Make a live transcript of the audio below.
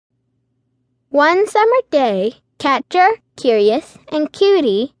One summer day, Catcher, Curious, and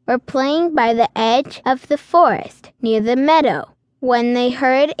Cutie were playing by the edge of the forest near the meadow when they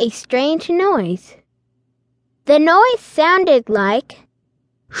heard a strange noise. The noise sounded like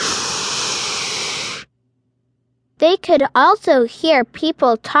They could also hear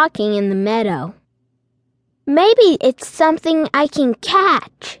people talking in the meadow. "Maybe it's something I can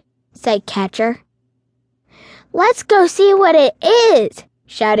catch," said Catcher. "Let's go see what it is,"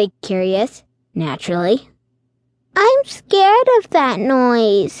 shouted Curious, naturally. "I'm scared of that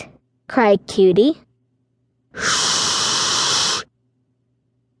noise," cried Cutie.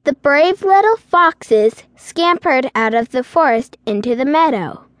 The brave little foxes scampered out of the forest into the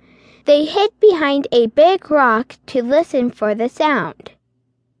meadow. They hid behind a big rock to listen for the sound.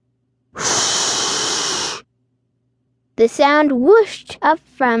 The sound whooshed up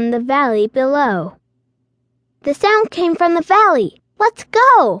from the valley below. "The sound came from the valley. Let's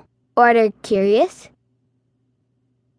go," ordered Curious.